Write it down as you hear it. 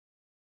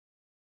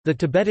The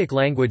Tibetic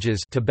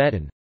languages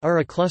Tibetan are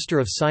a cluster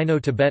of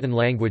Sino-Tibetan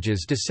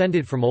languages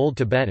descended from Old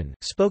Tibetan,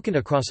 spoken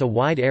across a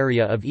wide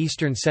area of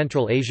eastern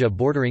Central Asia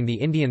bordering the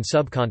Indian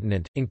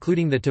subcontinent,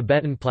 including the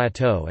Tibetan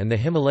Plateau and the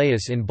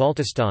Himalayas in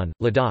Baltistan,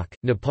 Ladakh,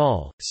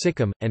 Nepal,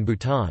 Sikkim, and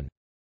Bhutan.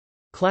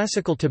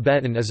 Classical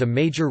Tibetan is a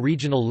major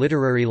regional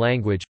literary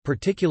language,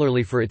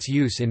 particularly for its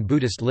use in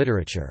Buddhist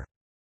literature.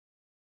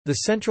 The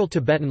Central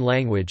Tibetan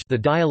language, the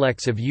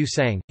dialects of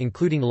Yusang,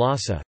 including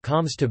Lhasa,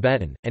 Khams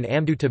Tibetan, and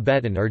Amdo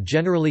Tibetan, are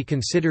generally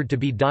considered to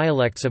be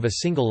dialects of a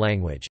single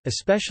language,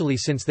 especially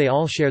since they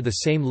all share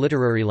the same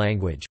literary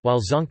language, while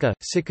Dzongkha,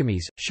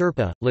 Sikkimese,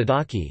 Sherpa,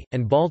 Ladakhi,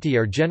 and Balti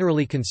are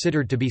generally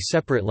considered to be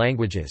separate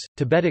languages.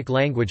 Tibetic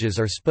languages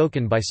are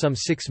spoken by some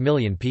 6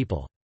 million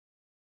people.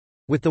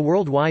 With the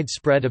worldwide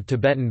spread of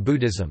Tibetan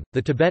Buddhism,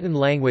 the Tibetan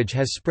language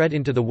has spread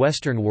into the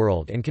Western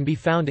world and can be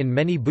found in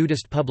many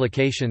Buddhist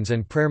publications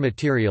and prayer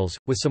materials,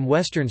 with some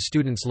Western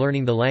students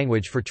learning the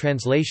language for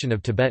translation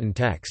of Tibetan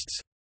texts.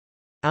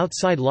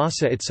 Outside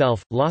Lhasa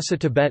itself, Lhasa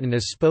Tibetan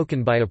is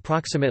spoken by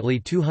approximately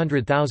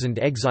 200,000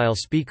 exile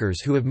speakers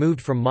who have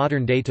moved from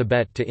modern-day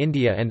Tibet to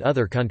India and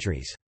other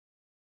countries.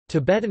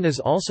 Tibetan is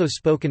also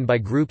spoken by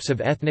groups of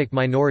ethnic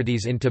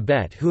minorities in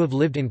Tibet who have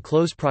lived in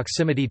close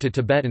proximity to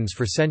Tibetans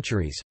for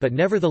centuries, but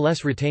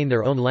nevertheless retain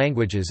their own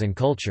languages and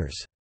cultures.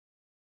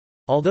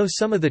 Although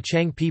some of the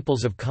Chang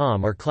peoples of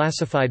Kham are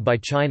classified by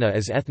China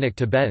as ethnic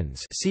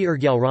Tibetans, see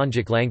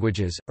Urgyalrangic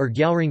languages,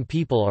 Urgyalring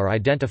people are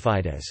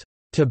identified as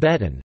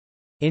Tibetan.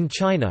 In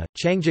China,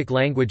 Changic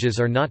languages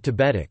are not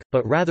Tibetic,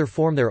 but rather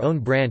form their own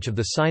branch of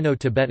the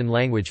Sino-Tibetan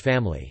language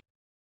family.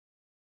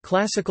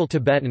 Classical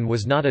Tibetan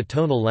was not a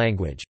tonal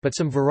language, but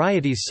some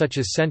varieties such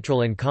as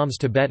Central and Khams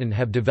Tibetan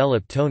have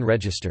developed tone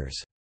registers.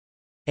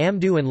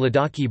 Amdo and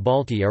Ladakhi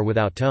Balti are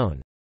without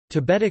tone.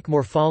 Tibetic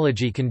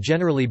morphology can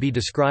generally be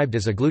described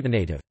as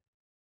agglutinative.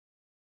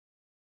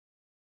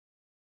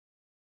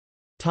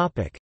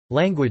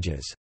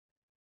 Languages.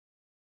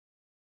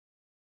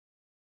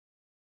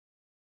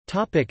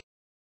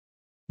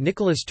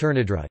 Nicholas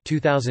Turnedra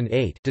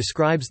 2008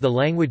 describes the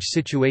language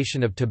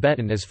situation of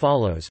Tibetan as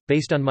follows: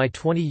 based on my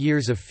 20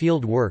 years of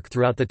field work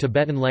throughout the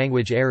Tibetan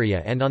language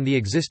area and on the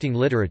existing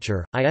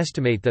literature, I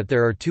estimate that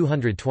there are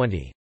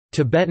 220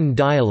 Tibetan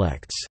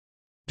dialects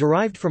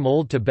derived from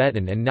Old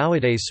Tibetan and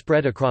nowadays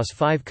spread across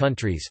 5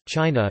 countries,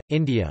 China,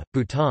 India,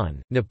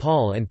 Bhutan,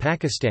 Nepal and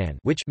Pakistan,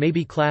 which may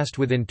be classed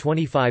within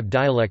 25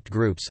 dialect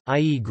groups,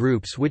 i.e.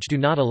 groups which do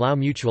not allow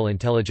mutual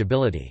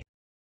intelligibility.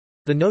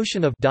 The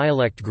notion of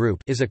dialect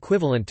group is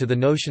equivalent to the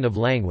notion of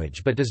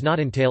language but does not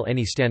entail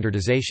any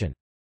standardization.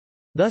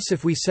 Thus,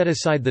 if we set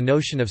aside the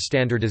notion of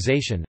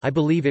standardization, I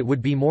believe it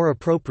would be more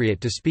appropriate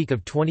to speak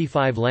of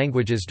 25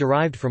 languages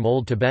derived from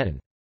Old Tibetan.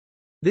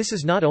 This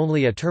is not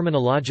only a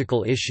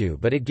terminological issue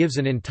but it gives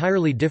an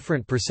entirely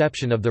different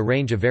perception of the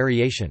range of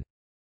variation.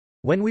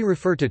 When we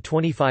refer to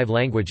 25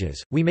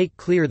 languages, we make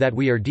clear that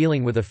we are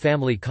dealing with a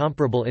family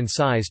comparable in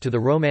size to the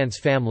Romance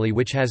family,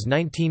 which has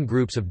 19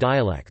 groups of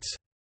dialects.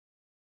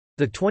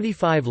 The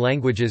 25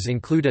 languages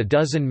include a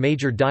dozen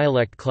major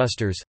dialect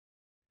clusters: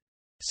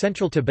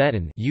 Central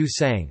Tibetan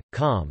Yusang,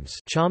 Khams,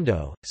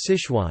 Chamdo,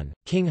 Sichuan,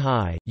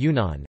 Qinghai,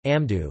 Yunnan,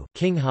 Amdo,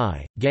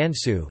 Qinghai,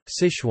 Gansu,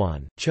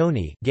 Sichuan,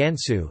 Choni,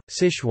 Gansu,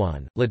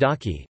 Sichuan,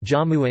 Ladakhi,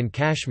 Jammu and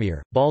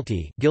Kashmir,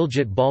 Balti,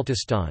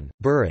 Gilgit-Baltistan,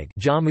 Burag,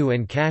 Jammu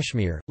and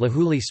Kashmir,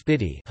 Lahuli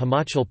Spiti,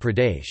 Himachal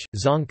Pradesh,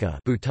 Dzongkha,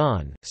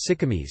 Bhutan,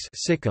 Sikkimese,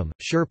 Sikkim,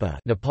 Sherpa,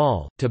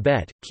 Nepal,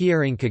 Tibet,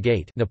 Kyiering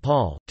Kagate,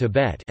 Nepal,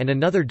 Tibet, and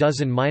another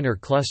dozen minor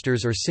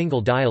clusters or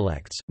single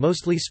dialects,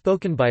 mostly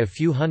spoken by a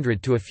few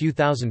hundred to a few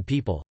thousand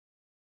people.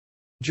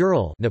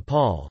 Jural,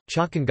 Nepal;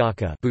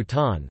 Chakangaka,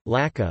 Bhutan;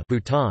 Laka,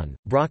 Bhutan;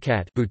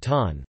 Brakat,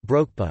 Bhutan;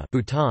 Brokpa,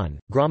 Bhutan;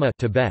 Grama,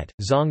 Tibet;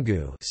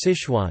 Zonggu,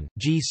 Sichuan;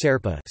 G.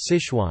 Serpa,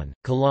 Sichuan;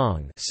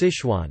 Kalong,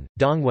 Sichuan;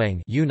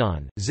 Dongwang,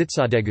 Yunnan;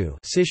 Zitsadegu,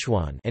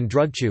 Sichuan; and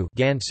Drugchu,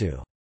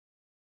 Gansu.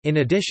 In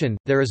addition,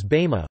 there is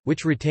Bema,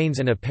 which retains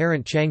an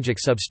apparent Changic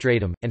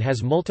substratum and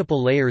has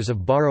multiple layers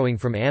of borrowing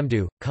from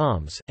Amdo,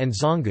 Khams, and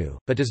Zonggu,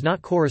 but does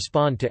not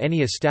correspond to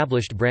any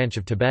established branch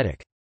of Tibetic.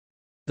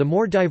 The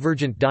more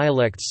divergent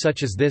dialects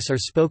such as this are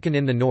spoken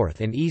in the north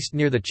and east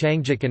near the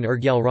Changic and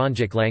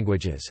Urgyalrangic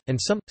languages, and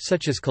some,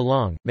 such as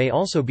Kalong, may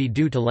also be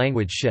due to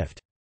language shift.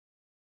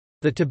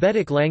 The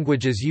Tibetic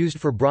languages used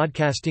for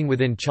broadcasting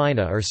within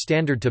China are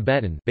Standard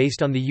Tibetan,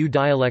 based on the Yu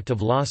dialect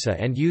of Lhasa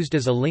and used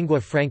as a lingua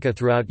franca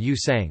throughout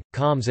Yusang,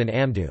 Khams and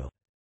Amdo.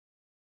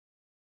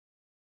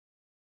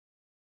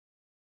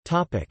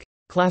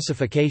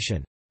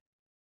 Classification.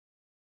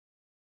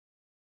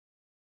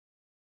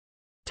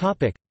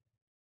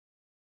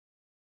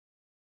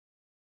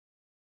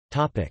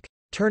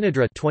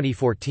 Turnedra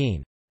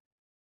 2014.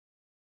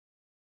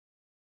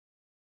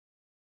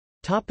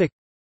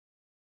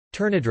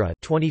 Turnedra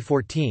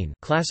 2014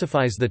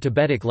 classifies the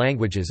Tibetic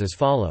languages as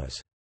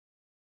follows: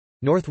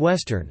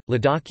 Northwestern,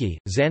 Ladakhi,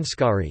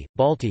 Zanskari,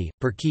 Balti,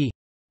 Perki;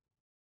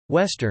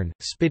 Western,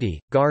 Spiti,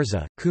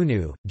 Garza,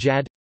 Kunu,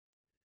 Jad;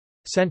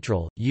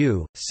 Central,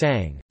 Yu,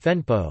 Sang,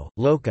 Fenpo,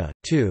 Loka,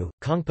 Tu,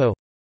 Kongpo;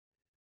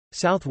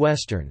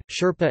 Southwestern,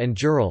 Sherpa and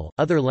Jural.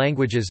 Other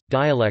languages,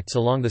 dialects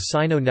along the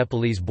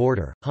Sino-Nepalese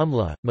border: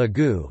 Humla,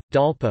 Magu,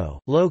 Dalpo,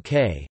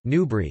 Lo-Ke,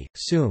 Nubri,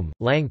 Sum,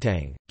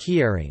 Langtang,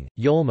 Kiering,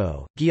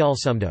 Yolmo,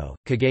 Gyalsumdo,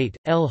 Kagate,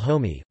 El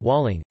Homi,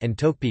 Waling, and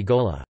Tokpi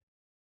Gola.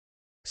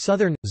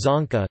 Southern,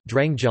 Dzongkha,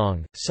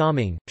 Drengjong,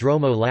 Saming,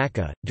 Dromo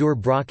Laka, Dur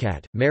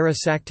Brakat, Mara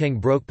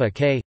Saktang Brokpa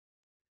K.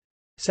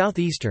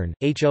 Southeastern,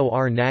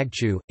 Hor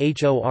Nagchu,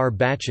 Hor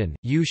Bachan,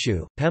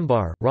 Yushu,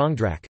 Pembar,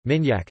 Rongdrak,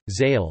 Minyak,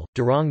 Zail,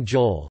 Durong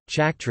Jol,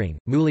 Chaktring,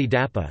 Muli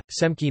Dapa,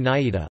 Semki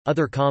Naida.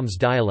 Other Khams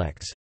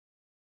dialects: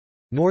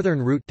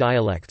 Northern Root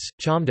dialects: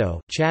 Chamdo,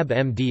 Chab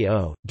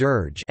Mdo,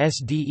 Dirge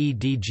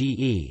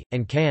Sdedge,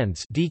 and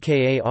Kans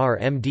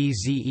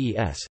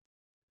Dkarmdzes.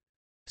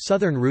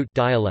 Southern Root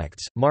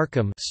dialects: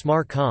 Markham,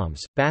 Smar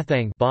Khams,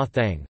 Bathang,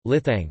 Bothang,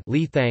 Lithang,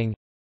 Lithang.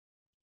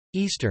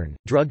 Eastern,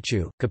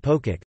 Drugchu,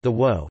 Kapokik, the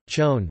Wo,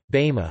 Chon,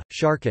 Bama,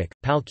 Sharkik,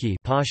 Palki,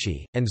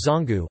 Pashi, and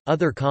Zongu.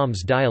 Other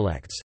Khams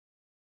dialects: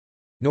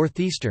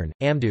 Northeastern,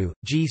 Amdu,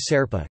 G.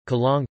 Serpa,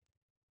 Kalong.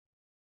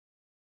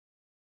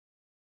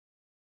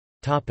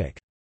 Topic: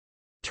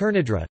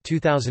 Turnidra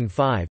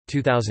 2005,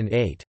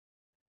 2008.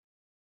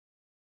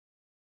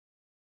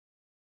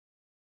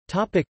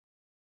 Topic: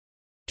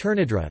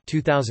 Turnidra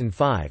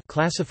 2005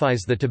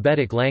 classifies the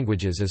Tibetic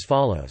languages as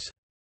follows: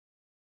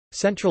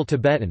 Central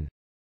Tibetan,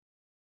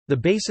 the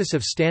basis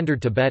of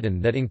Standard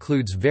Tibetan that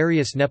includes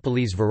various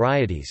Nepalese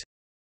varieties.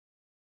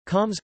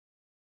 Khams,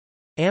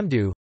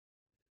 Amdu,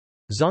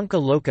 Dzongkha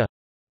Loka,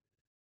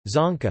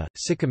 Dzongkha,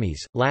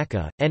 Sikkimese,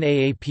 Laka,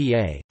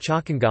 Naapa,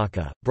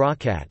 Chakangaka,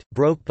 Brakat,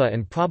 Brokpa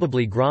and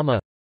probably Grama.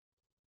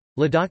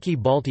 Ladakhi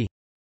Balti,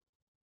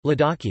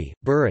 Ladakhi,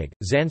 Burig,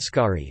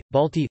 Zanskari,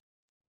 Balti,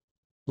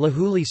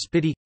 Lahuli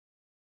Spiti,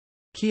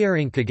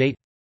 Kiering Kagate,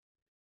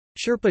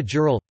 Sherpa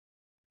Jural,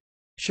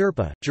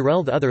 Sherpa,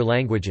 Jurel. The other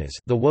languages,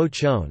 the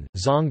Wo-Chon,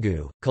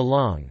 Zongu,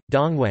 Kalong,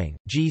 Dongwang,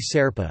 G.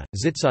 Serpa,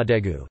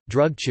 Zitsadegu,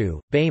 Drugchu,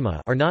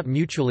 Bama are not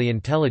mutually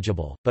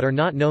intelligible, but are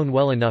not known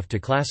well enough to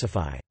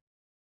classify.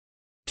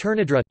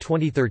 Turnidra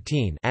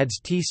 2013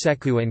 adds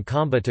T-Seku and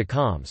Kamba to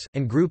Khams,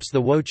 and groups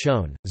the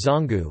Wo-Chon,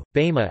 Zongu,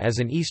 Bama as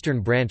an eastern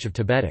branch of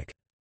Tibetic.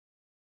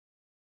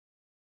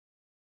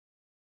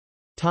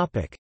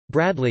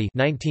 Bradley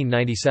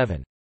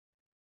 1997.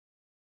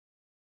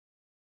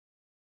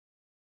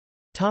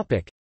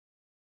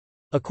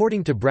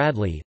 According to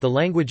Bradley, the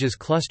languages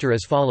cluster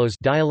as follows: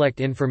 dialect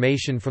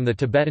information from the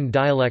Tibetan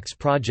Dialects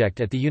Project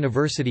at the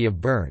University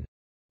of Bern.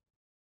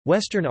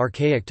 Western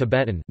Archaic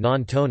Tibetan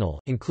non-tonal,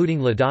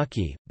 including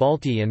Ladakhi,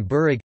 Balti and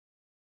Burig.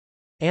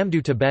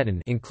 Amdu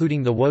Tibetan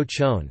including the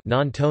Wo-Chon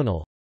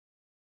non-tonal.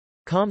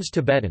 Khams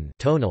Tibetan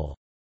tonal.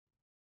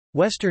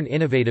 Western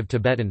Innovative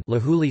Tibetan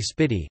Lahuli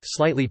Spiti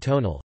slightly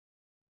tonal.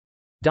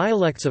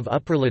 Dialects of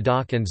Upper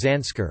Ladakh and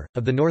Zanskar,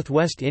 of the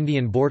Northwest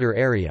Indian Border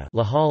Area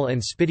Lahal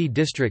and Spiti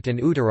District and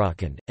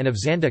Uttarakhand, and of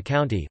Zanda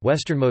County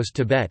westernmost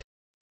Tibet.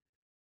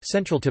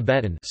 Central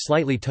Tibetan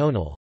slightly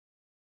tonal.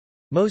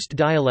 Most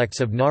dialects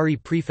of Nari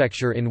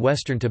Prefecture in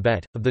western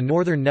Tibet, of the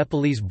northern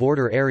Nepalese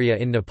border area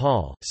in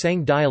Nepal,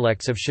 Sang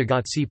dialects of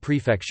Shagatsi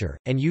Prefecture,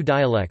 and Yu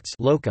dialects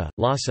Loka,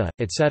 Lhasa,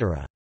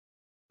 etc.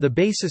 The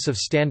basis of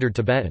Standard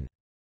Tibetan.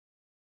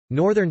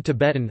 Northern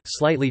Tibetan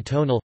slightly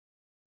tonal.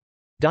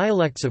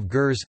 Dialects of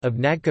Gurs, of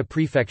Nagka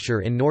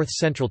Prefecture in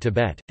north-central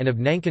Tibet, and of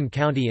Nankan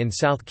County in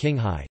South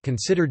Qinghai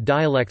considered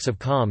dialects of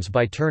Khams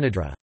by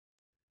Turnidra.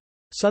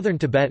 Southern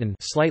Tibetan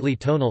slightly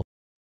tonal.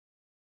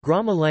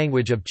 Grama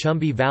language of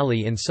Chumbi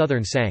Valley in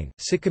southern Sang,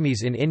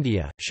 Sikkimese in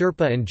India,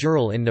 Sherpa and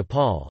Jural in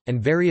Nepal,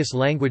 and various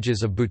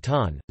languages of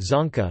Bhutan,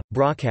 Dzongkha,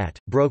 Brakat,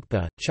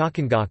 Brokpa,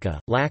 Chakangaka,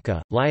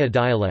 Laka, Laya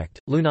dialect,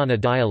 Lunana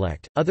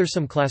dialect.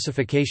 Some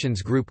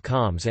classifications group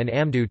Khams and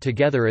Amdu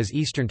together as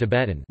Eastern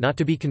Tibetan, not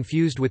to be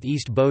confused with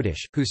East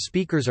Bodish, whose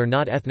speakers are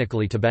not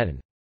ethnically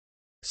Tibetan.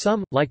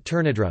 Some, like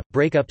Turnidra,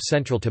 break up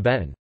Central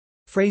Tibetan.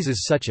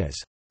 Phrases such as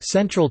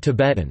Central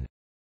Tibetan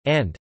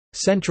and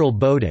Central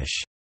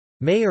Bodish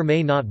may or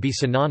may not be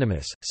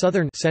synonymous.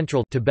 Southern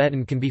Central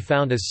Tibetan can be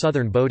found as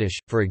Southern Bodish,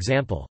 for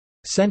example.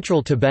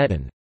 Central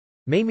Tibetan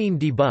may mean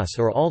Debus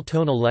or all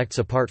tonal lects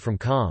apart from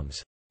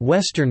Khams.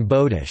 Western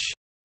Bodish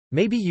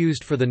may be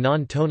used for the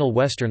non-tonal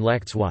Western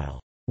lects, while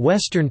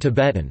Western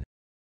Tibetan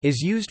is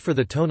used for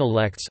the tonal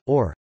lects,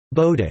 or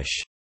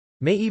Bodish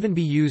may even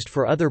be used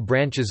for other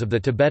branches of the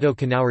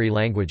Tibeto-Kanauri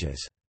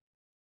languages.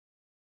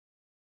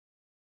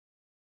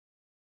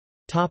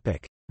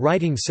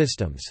 Writing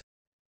systems.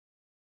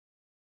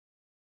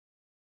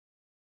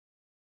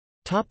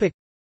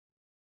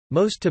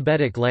 Most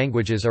Tibetic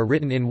languages are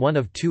written in one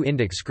of two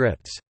Indic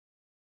scripts.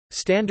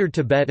 Standard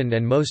Tibetan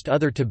and most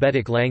other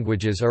Tibetic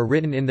languages are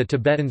written in the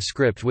Tibetan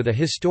script with a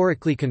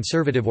historically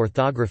conservative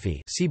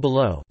orthography, see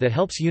below, that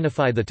helps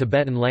unify the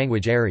Tibetan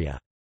language area.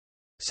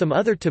 Some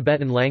other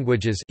Tibetan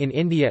languages in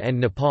India and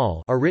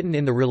Nepal are written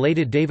in the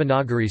related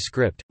Devanagari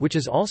script, which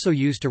is also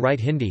used to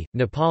write Hindi,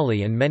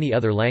 Nepali and many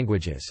other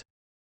languages.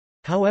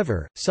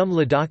 However, some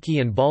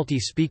Ladakhi and Balti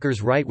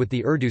speakers write with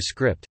the Urdu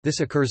script. This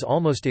occurs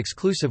almost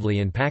exclusively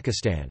in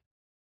Pakistan.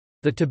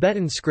 The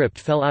Tibetan script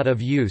fell out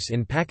of use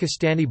in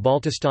Pakistani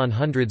Baltistan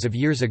hundreds of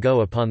years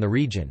ago upon the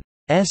region's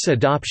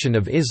adoption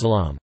of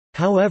Islam.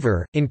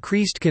 However,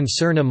 increased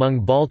concern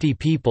among Balti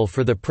people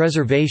for the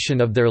preservation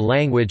of their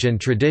language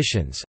and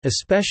traditions,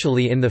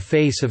 especially in the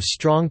face of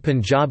strong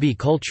Punjabi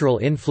cultural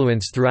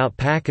influence throughout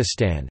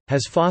Pakistan,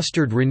 has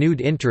fostered renewed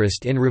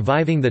interest in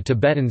reviving the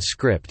Tibetan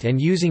script and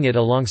using it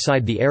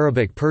alongside the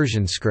Arabic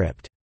Persian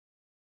script.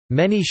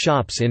 Many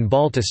shops in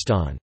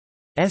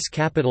Baltistan's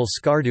capital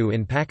Skardu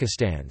in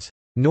Pakistan's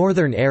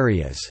northern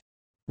areas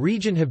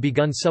region have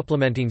begun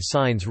supplementing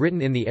signs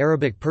written in the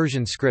Arabic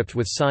Persian script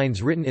with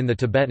signs written in the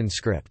Tibetan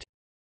script.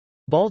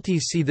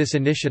 Baltis see this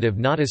initiative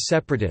not as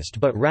separatist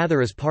but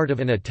rather as part of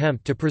an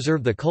attempt to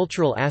preserve the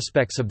cultural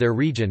aspects of their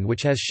region,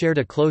 which has shared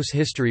a close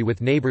history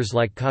with neighbors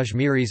like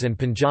Kashmiris and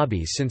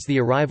Punjabis since the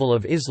arrival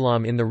of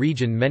Islam in the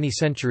region many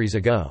centuries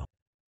ago.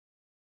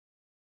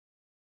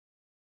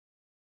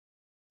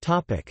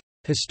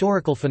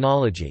 Historical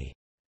phonology.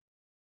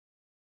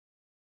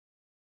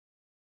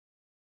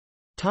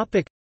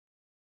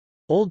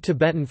 Old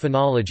Tibetan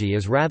phonology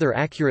is rather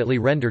accurately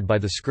rendered by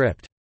the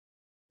script.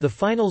 The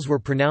finals were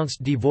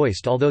pronounced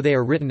devoiced although they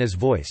are written as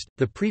voiced.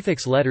 The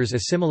prefix letters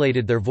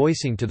assimilated their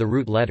voicing to the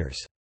root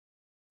letters.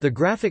 The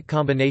graphic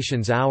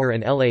combinations our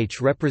and lh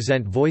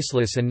represent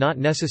voiceless and not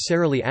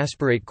necessarily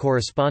aspirate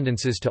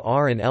correspondences to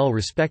r and l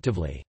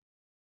respectively.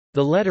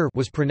 The letter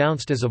was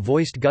pronounced as a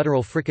voiced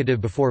guttural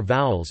fricative before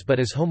vowels but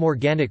as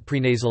homorganic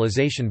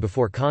prenasalization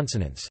before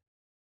consonants.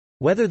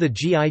 Whether the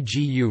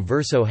gigu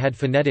verso had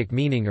phonetic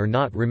meaning or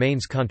not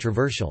remains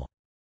controversial.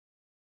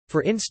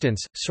 For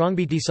instance,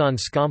 Srongbitisan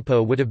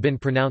Skampo would have been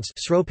pronounced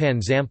Sropan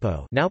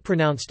Zampo, now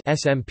pronounced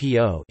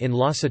Smpo in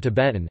Lhasa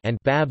Tibetan, and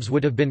Babs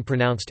would have been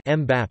pronounced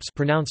Mbaps,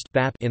 pronounced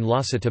Bap in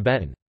Lhasa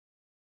Tibetan.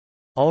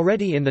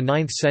 Already in the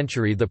 9th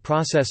century the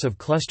process of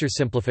cluster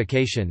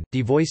simplification,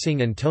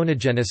 devoicing and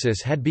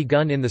tonogenesis had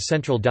begun in the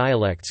central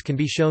dialects can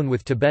be shown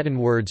with Tibetan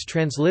words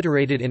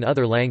transliterated in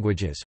other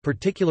languages,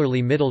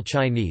 particularly Middle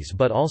Chinese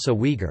but also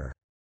Uyghur.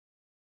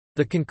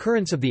 The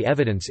concurrence of the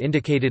evidence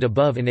indicated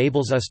above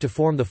enables us to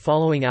form the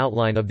following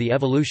outline of the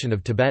evolution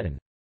of Tibetan.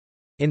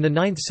 In the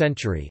 9th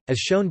century, as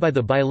shown by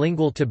the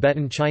bilingual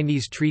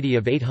Tibetan-Chinese Treaty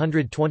of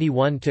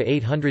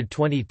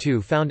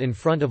 821–822 found in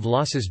front of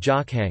Lhasa's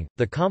Jokhang,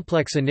 the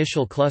complex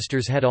initial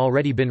clusters had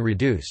already been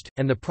reduced,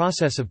 and the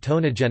process of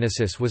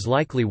tonogenesis was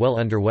likely well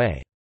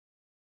underway.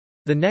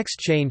 The next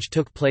change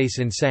took place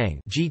in Sang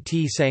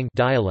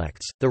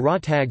dialects. The Ra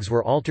tags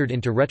were altered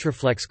into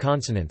retroflex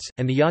consonants,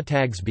 and the Ya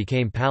tags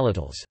became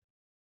palatals.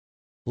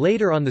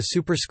 Later on the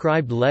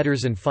superscribed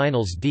letters and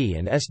finals D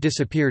and S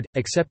disappeared,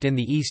 except in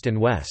the east and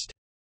west.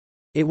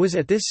 It was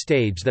at this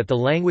stage that the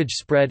language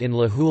spread in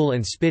Lahul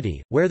and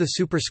Spiti, where the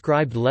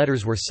superscribed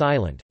letters were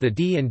silent, the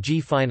D and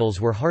G finals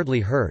were hardly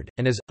heard,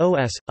 and as,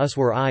 os, us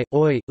were I,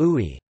 oi,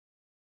 ui.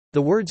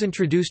 The words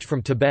introduced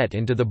from Tibet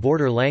into the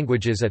border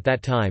languages at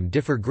that time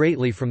differ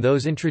greatly from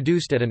those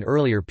introduced at an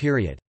earlier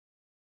period.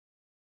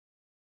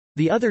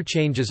 The other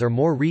changes are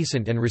more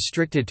recent and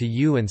restricted to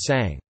U and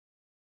Sang.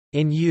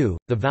 In U,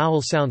 the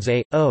vowel sounds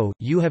a, o,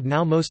 u have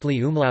now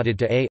mostly umlauted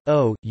to a,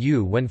 o,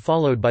 u when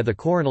followed by the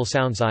coronal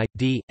sounds I,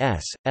 d,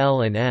 s,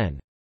 l and n.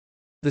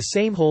 The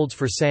same holds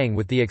for Sang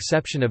with the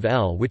exception of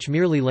l which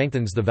merely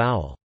lengthens the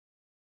vowel.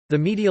 The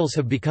medials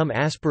have become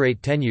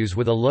aspirate tenues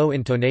with a low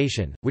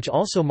intonation, which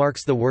also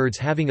marks the words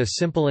having a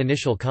simple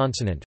initial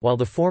consonant, while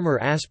the former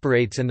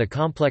aspirates and the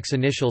complex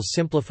initials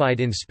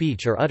simplified in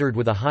speech are uttered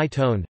with a high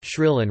tone,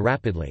 shrill and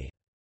rapidly.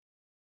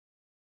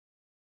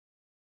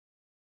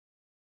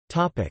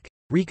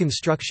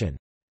 Reconstruction.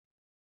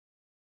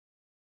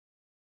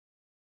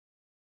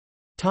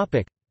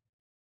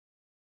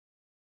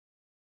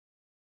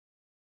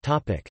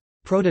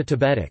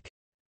 Proto-Tibetic.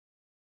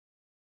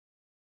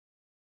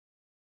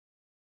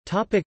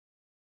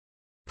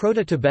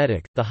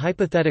 Proto-Tibetic, the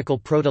hypothetical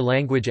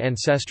proto-language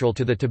ancestral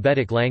to the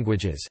Tibetic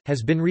languages,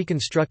 has been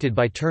reconstructed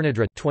by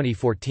Turnedra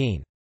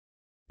 2014.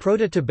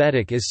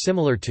 Proto-Tibetic is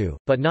similar to,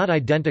 but not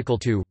identical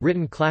to,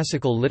 written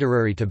classical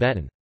literary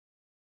Tibetan.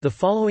 The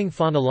following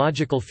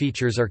phonological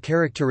features are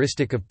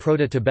characteristic of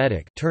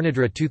Proto-Tibetic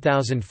Turnedra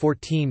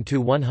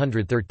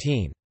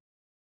 2014-113.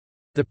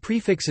 The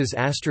prefixes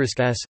 *s,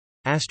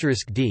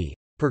 *d,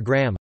 per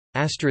gram,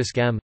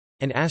 *m,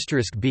 and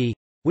 *b,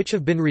 which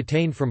have been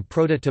retained from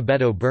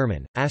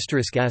Proto-Tibeto-Burman, *s,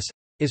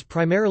 is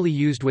primarily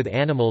used with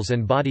animals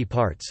and body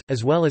parts,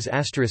 as well as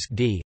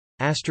 *d,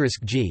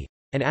 *g,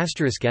 and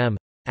 *m,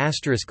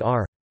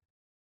 *r.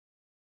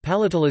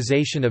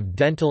 Palatalization of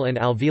dental and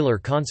alveolar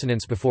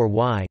consonants before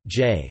y,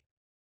 j.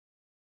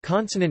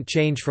 Consonant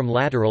change from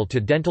lateral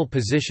to dental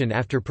position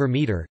after per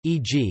meter,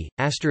 e.g.,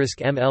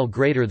 *ml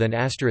greater than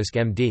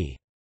 *md.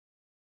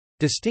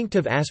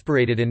 Distinctive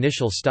aspirated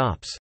initial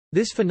stops.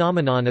 This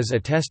phenomenon is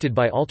attested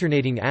by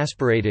alternating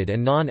aspirated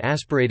and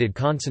non-aspirated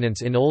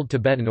consonants in Old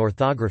Tibetan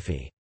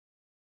orthography.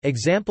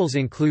 Examples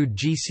include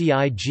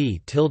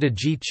gcig tilde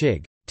g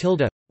chig,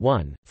 tilde,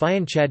 1,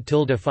 fianchad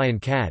tilde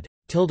fiancad,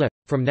 tilde,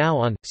 from now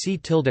on, c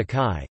tilde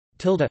chi,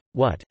 tilde,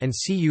 what, and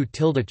cu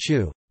tilde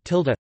chu,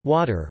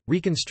 Water.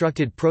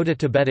 Reconstructed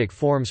Proto-Tibetic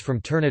forms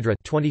from Turnedra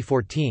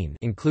 2014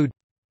 include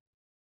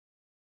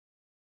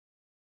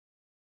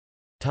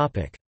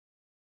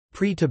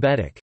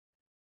Pre-Tibetic.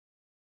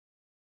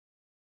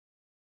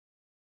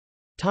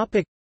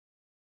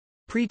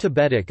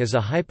 Pre-Tibetic is a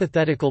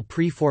hypothetical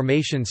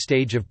pre-formation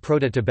stage of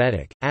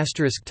Proto-Tibetic.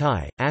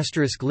 *Thai,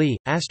 *Li,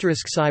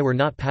 *Xi were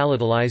not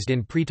palatalized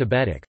in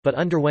Pre-Tibetic, but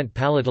underwent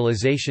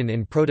palatalization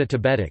in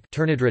Proto-Tibetic.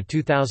 Turnedra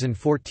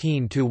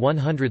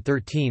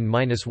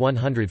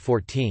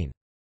 2014-113-114.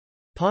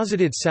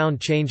 Posited sound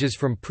changes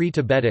from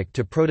Pre-Tibetic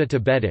to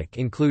Proto-Tibetic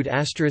include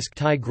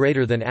 *Thai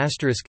greater than ***,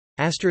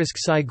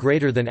 *Xi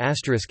greater than ***,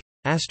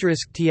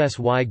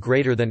 *Tsy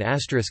greater than ***,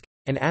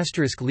 and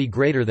 *Li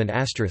greater than ***.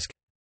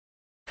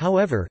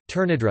 However,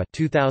 Turnedra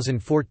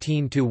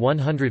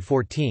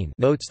 2014-114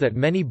 notes that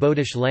many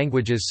Bodish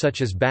languages such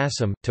as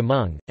Basam,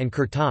 Tamang, and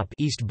Kurtop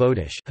East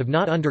Bodish have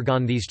not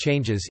undergone these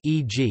changes,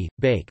 e.g.,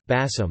 Bake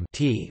Basam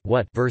t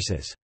what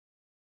versus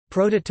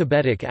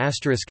Proto-Tibetic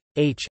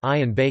 *h I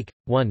and Bake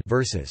 1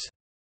 versus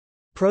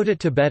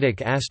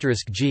Proto-Tibetic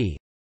 *g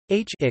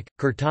h ik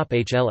Kurtop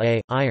hla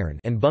iron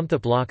and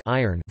Bumthap lock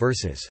iron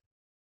versus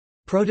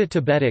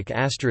Proto-Tibetic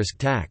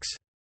 *tax.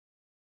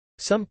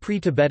 Some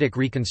pre-Tibetic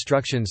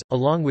reconstructions,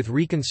 along with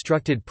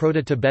reconstructed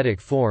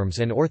Proto-Tibetic forms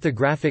and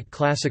orthographic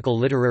classical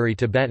literary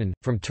Tibetan,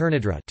 from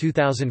Turnedra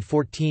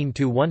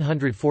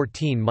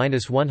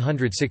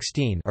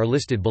 2014-114-116 are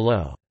listed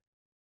below.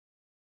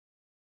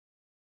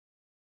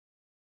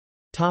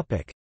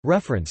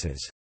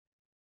 References.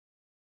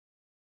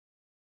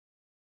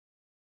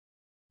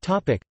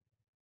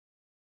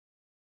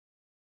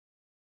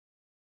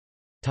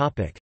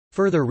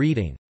 Further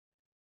reading.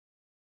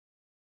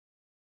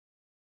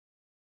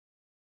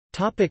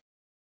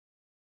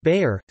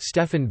 Bayer,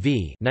 Stefan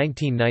V.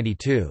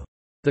 1992.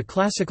 The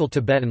Classical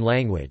Tibetan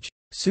Language.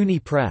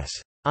 SUNY Press.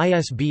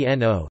 ISBN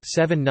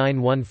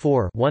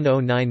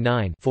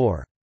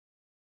 0-7914-1099-4.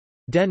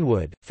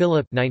 Denwood,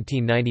 Philip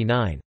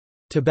 1999.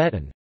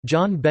 Tibetan.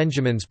 John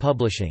Benjamin's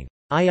Publishing.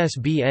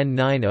 ISBN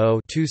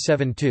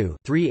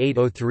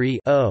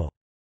 90-272-3803-0.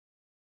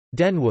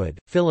 Denwood,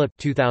 Philip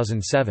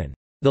 2007.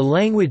 The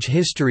Language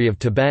History of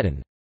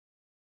Tibetan.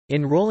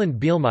 In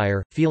Roland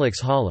Bielmeier, Felix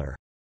Haller.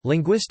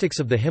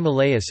 Linguistics of the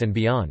Himalayas and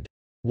Beyond.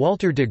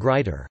 Walter de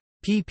Gruyter.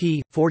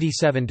 pp.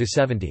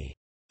 47–70.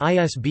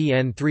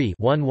 ISBN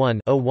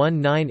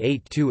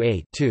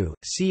 3-11-019828-2.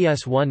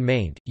 CS1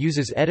 maint.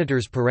 Uses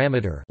editors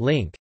parameter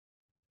link.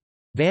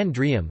 Van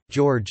Driem,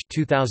 George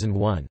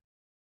 2001.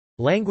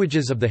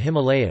 Languages of the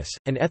Himalayas,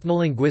 an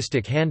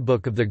ethnolinguistic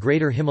handbook of the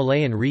Greater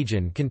Himalayan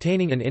region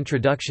containing an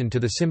introduction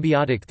to the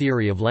symbiotic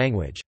theory of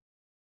language.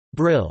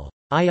 Brill.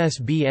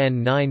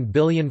 ISBN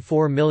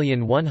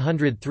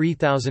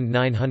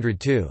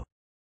 9004103902.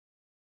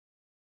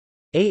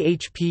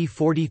 AHP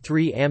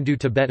 43 Amdo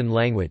Tibetan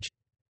language.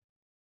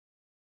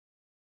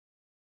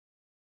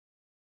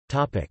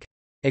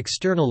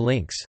 External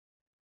links.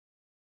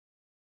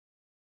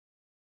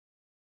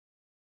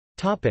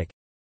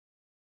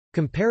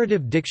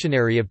 Comparative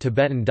Dictionary of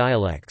Tibetan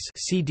Dialects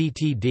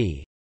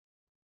 (CDTD).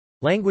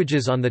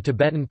 Languages on the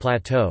Tibetan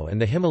Plateau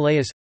and the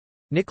Himalayas.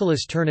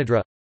 Nicholas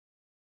Turnedra.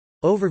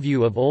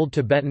 Overview of Old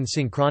Tibetan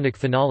Synchronic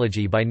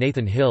Phonology by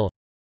Nathan Hill.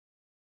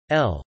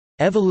 L.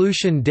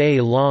 Evolution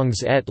des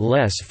langues et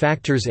les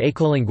facteurs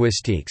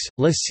écolinguistiques,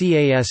 les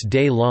cas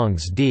des langues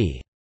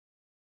d.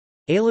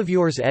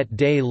 Éleviors et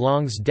des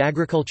langues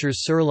d'agriculture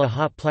sur le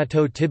haut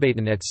plateau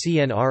tibetain at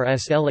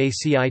CNRS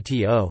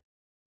LACITO.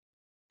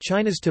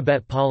 China's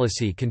Tibet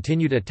policy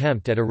continued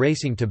attempt at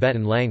erasing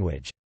Tibetan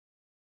language.